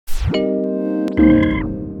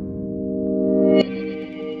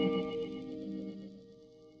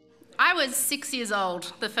6 years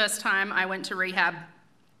old the first time I went to rehab.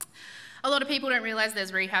 A lot of people don't realise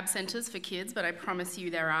there's rehab centres for kids, but I promise you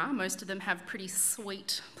there are. Most of them have pretty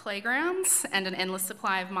sweet playgrounds and an endless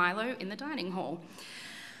supply of Milo in the dining hall.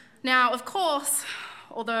 Now, of course,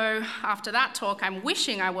 although after that talk I'm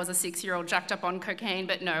wishing I was a 6-year-old jacked up on cocaine,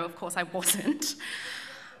 but no, of course I wasn't.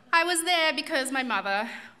 I was there because my mother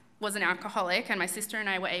was an alcoholic and my sister and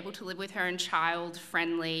I were able to live with her in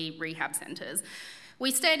child-friendly rehab centres. We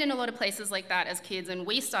stayed in a lot of places like that as kids, and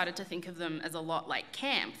we started to think of them as a lot like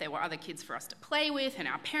camp. There were other kids for us to play with, and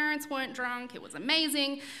our parents weren't drunk. It was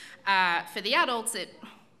amazing. For the adults, it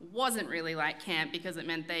wasn't really like camp because it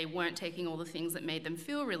meant they weren't taking all the things that made them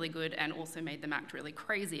feel really good and also made them act really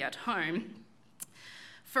crazy at home.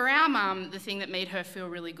 For our mum, the thing that made her feel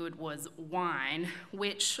really good was wine,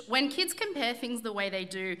 which, when kids compare things the way they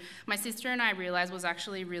do, my sister and I realised was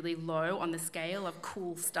actually really low on the scale of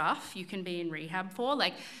cool stuff you can be in rehab for.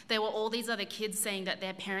 Like, there were all these other kids saying that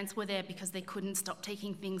their parents were there because they couldn't stop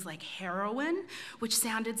taking things like heroin, which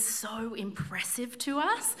sounded so impressive to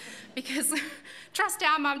us, because trust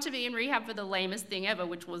our mum to be in rehab for the lamest thing ever,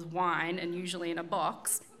 which was wine, and usually in a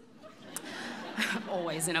box.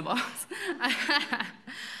 Always in a box.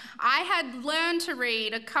 I had learned to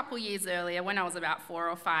read a couple years earlier when I was about 4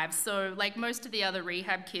 or 5, so like most of the other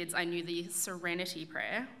rehab kids, I knew the Serenity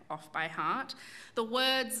Prayer off by heart. The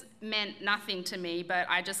words meant nothing to me, but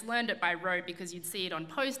I just learned it by rote because you'd see it on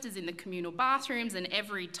posters in the communal bathrooms, and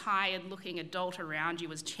every tired-looking adult around you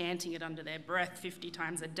was chanting it under their breath 50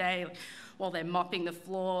 times a day, like, while they're mopping the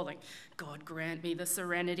floor, like, God grant me the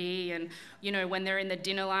serenity. And, you know, when they're in the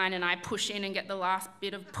dinner line and I push in and get the last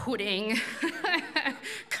bit of pudding,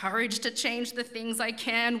 courage to change the things I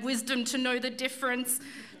can, wisdom to know the difference,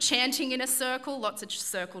 chanting in a circle, lots of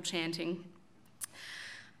circle chanting.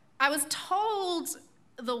 I was told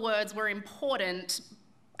the words were important.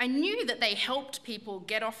 I knew that they helped people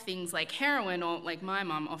get off things like heroin or, like my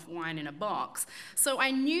mum, off wine in a box. So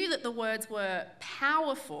I knew that the words were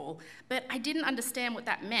powerful, but I didn't understand what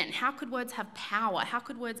that meant. How could words have power? How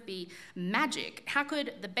could words be magic? How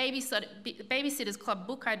could the Babysitter's Club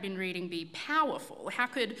book I'd been reading be powerful? How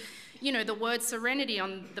could, you know, the word serenity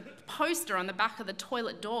on the poster on the back of the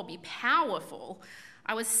toilet door be powerful?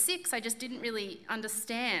 I was 6, I just didn't really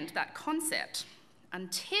understand that concept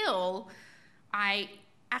until I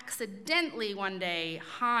accidentally one day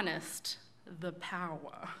harnessed the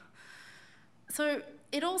power. So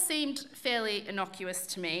it all seemed fairly innocuous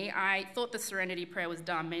to me. I thought the Serenity Prayer was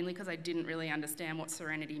dumb, mainly because I didn't really understand what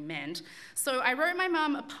serenity meant. So I wrote my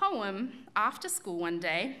mum a poem after school one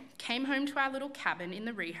day, came home to our little cabin in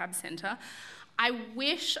the rehab centre. I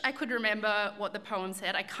wish I could remember what the poem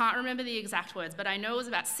said. I can't remember the exact words, but I know it was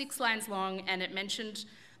about 6 lines long, and it mentioned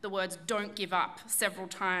the words "don't give up" several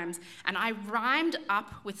times. And I rhymed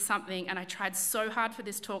up with something, and I tried so hard for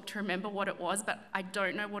this talk to remember what it was, but I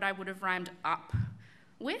don't know what I would have rhymed up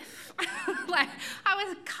with. Like, I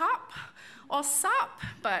was cup or sup,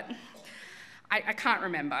 but I can't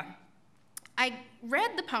remember. I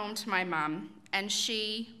read the poem to my mum, and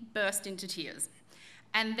she burst into tears.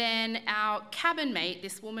 And then our cabin mate,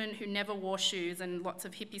 this woman who never wore shoes and lots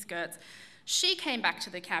of hippie skirts, she came back to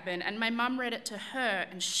the cabin, and my mum read it to her,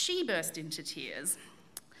 and she burst into tears.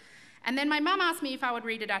 And then my mum asked me if I would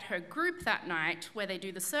read it at her group that night, where they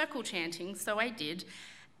do the circle chanting, so I did.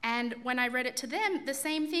 And when I read it to them, the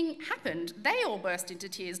same thing happened. They all burst into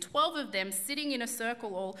tears, 12 of them sitting in a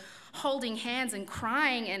circle, all holding hands and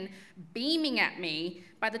crying and beaming at me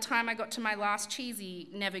by the time I got to my last cheesy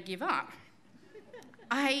 "never give up."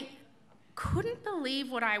 I couldn't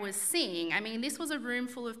believe what I was seeing. I mean, this was a room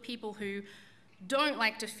full of people who don't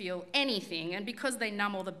like to feel anything, and because they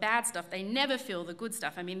numb all the bad stuff, they never feel the good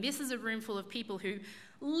stuff. I mean, this is a room full of people who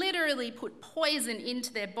literally put poison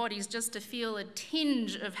into their bodies just to feel a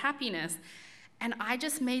tinge of happiness, and I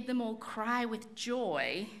just made them all cry with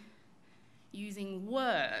joy using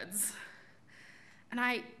words. And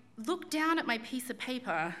I looked down at my piece of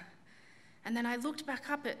paper, and then I looked back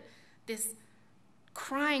up at this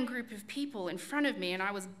crying group of people in front of me, and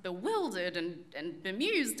I was bewildered and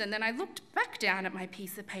bemused, and then I looked back down at my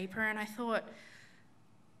piece of paper and I thought,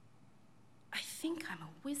 I think I'm a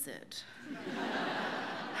wizard.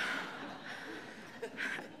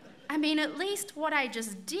 I mean, at least what I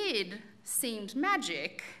just did seemed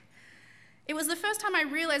magic. It was the first time I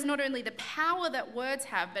realised not only the power that words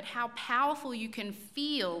have, but how powerful you can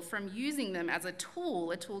feel from using them as a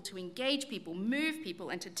tool to engage people, move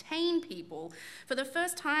people, entertain people. For the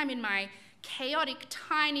first time in my chaotic,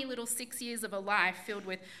 tiny little 6 years of a life filled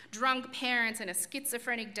with drunk parents and a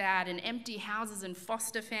schizophrenic dad and empty houses and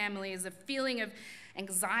foster families, a feeling of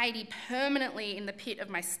anxiety permanently in the pit of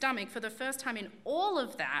my stomach. For the first time in all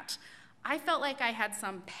of that, I felt like I had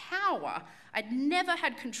some power. I'd never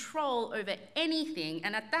had control over anything,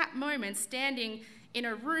 and at that moment, standing in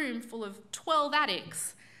a room full of 12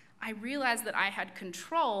 addicts, I realized that I had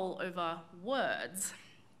control over words.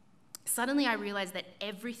 Suddenly I realized that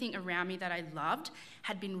everything around me that I loved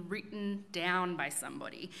had been written down by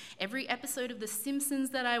somebody. Every episode of The Simpsons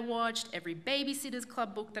that I watched, every Babysitter's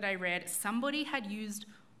Club book that I read, somebody had used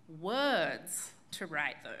words to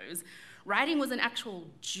write those. Writing was an actual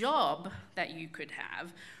job that you could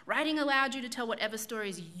have. Writing allowed you to tell whatever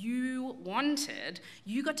stories you wanted.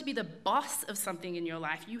 You got to be the boss of something in your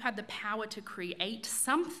life. You had the power to create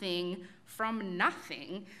something from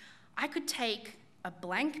nothing. I could take a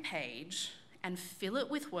blank page and fill it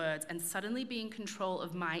with words and suddenly be in control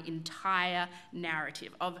of my entire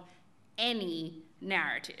narrative, of any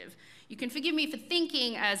narrative. You can forgive me for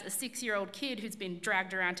thinking as a 6-year-old kid who's been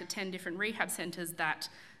dragged around to 10 different rehab centers that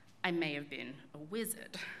I may have been a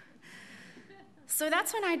wizard. So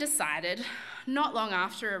that's when I decided, not long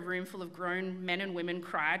after a room full of grown men and women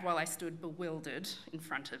cried while I stood bewildered in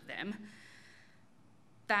front of them,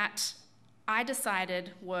 that I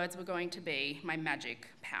decided words were going to be my magic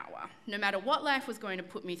power. No matter what life was going to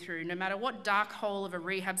put me through, no matter what dark hole of a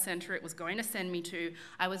rehab center it was going to send me to,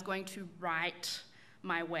 I was going to write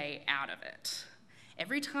my way out of it.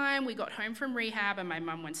 Every time we got home from rehab and my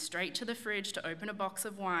mum went straight to the fridge to open a box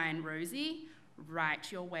of wine, Rosie,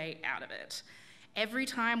 write your way out of it. Every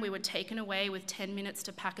time we were taken away with 10 minutes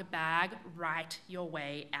to pack a bag, write your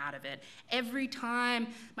way out of it. Every time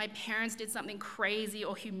my parents did something crazy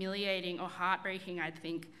or humiliating or heartbreaking, I'd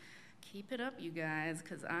think, keep it up, you guys,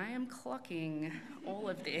 because I am clocking all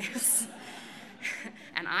of this.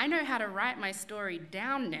 And I know how to write my story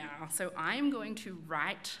down now, so I'm going to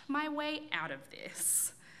write my way out of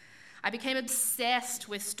this. I became obsessed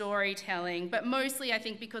with storytelling, but mostly I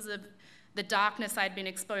think because of the darkness I'd been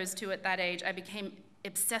exposed to at that age, I became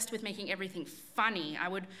obsessed with making everything funny. I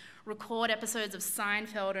would record episodes of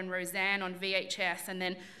Seinfeld and Roseanne on VHS and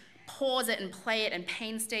then pause it and play it and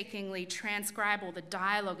painstakingly transcribe all the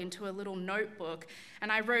dialogue into a little notebook.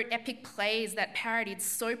 And I wrote epic plays that parodied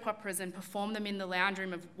soap operas and performed them in the lounge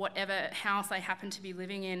room of whatever house I happened to be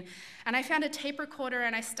living in. And I found a tape recorder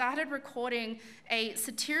and I started recording a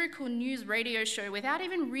satirical news radio show without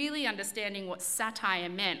even really understanding what satire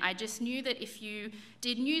meant. I just knew that if you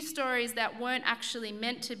did news stories that weren't actually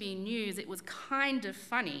meant to be news, it was kind of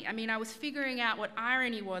funny. I mean, I was figuring out what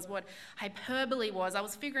irony was, what hyperbole was. I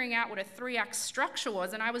was figuring out what a 3-act structure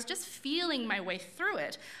was, and I was just feeling my way through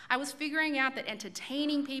it. I was figuring out that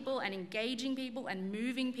entertaining people and engaging people and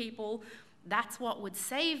moving people, that's what would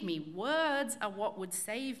save me. Words are what would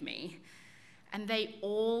save me. And they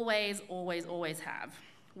always, always, always have.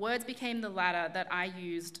 Words became the ladder that I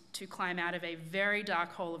used to climb out of a very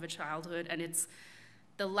dark hole of a childhood, and it's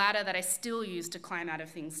the ladder that I still use to climb out of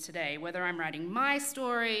things today, whether I'm writing my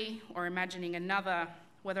story or imagining another,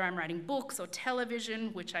 whether I'm writing books or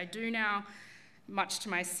television, which I do now, much to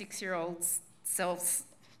my 6-year-old self's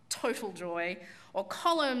total joy, or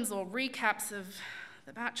columns or recaps of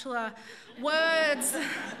The Bachelor. Words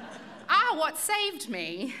are what saved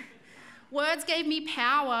me. Words gave me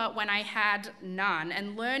power when I had none,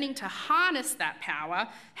 and learning to harness that power,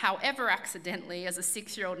 however accidentally, as a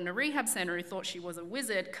 6-year-old in a rehab center who thought she was a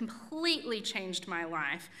wizard, completely changed my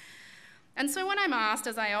life. And so when I'm asked,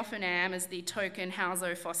 as I often am as the token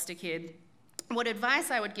Houso foster kid, what advice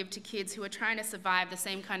I would give to kids who are trying to survive the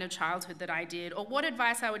same kind of childhood that I did, or what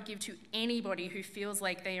advice I would give to anybody who feels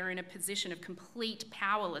like they are in a position of complete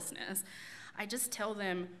powerlessness, I just tell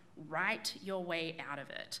them, write your way out of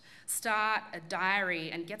it. Start a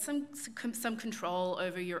diary and get some control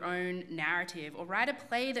over your own narrative, or write a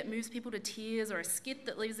play that moves people to tears, or a skit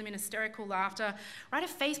that leaves them in hysterical laughter. Write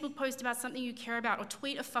a Facebook post about something you care about, or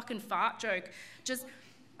tweet a fucking fart joke. Just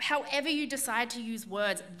however you decide to use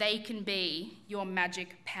words, they can be your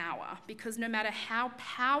magic power, because no matter how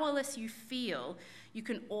powerless you feel, you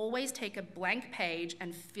can always take a blank page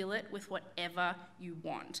and fill it with whatever you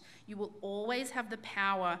want. You will always have the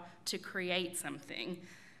power to create something.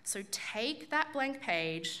 So take that blank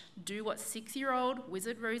page, do what 6-year-old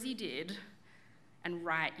Wizard Rosie did, and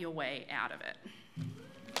write your way out of it.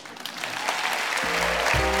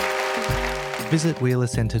 Visit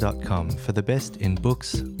wheelercentre.com for the best in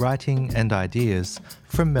books, writing and ideas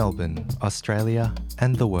from Melbourne, Australia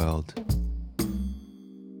and the world.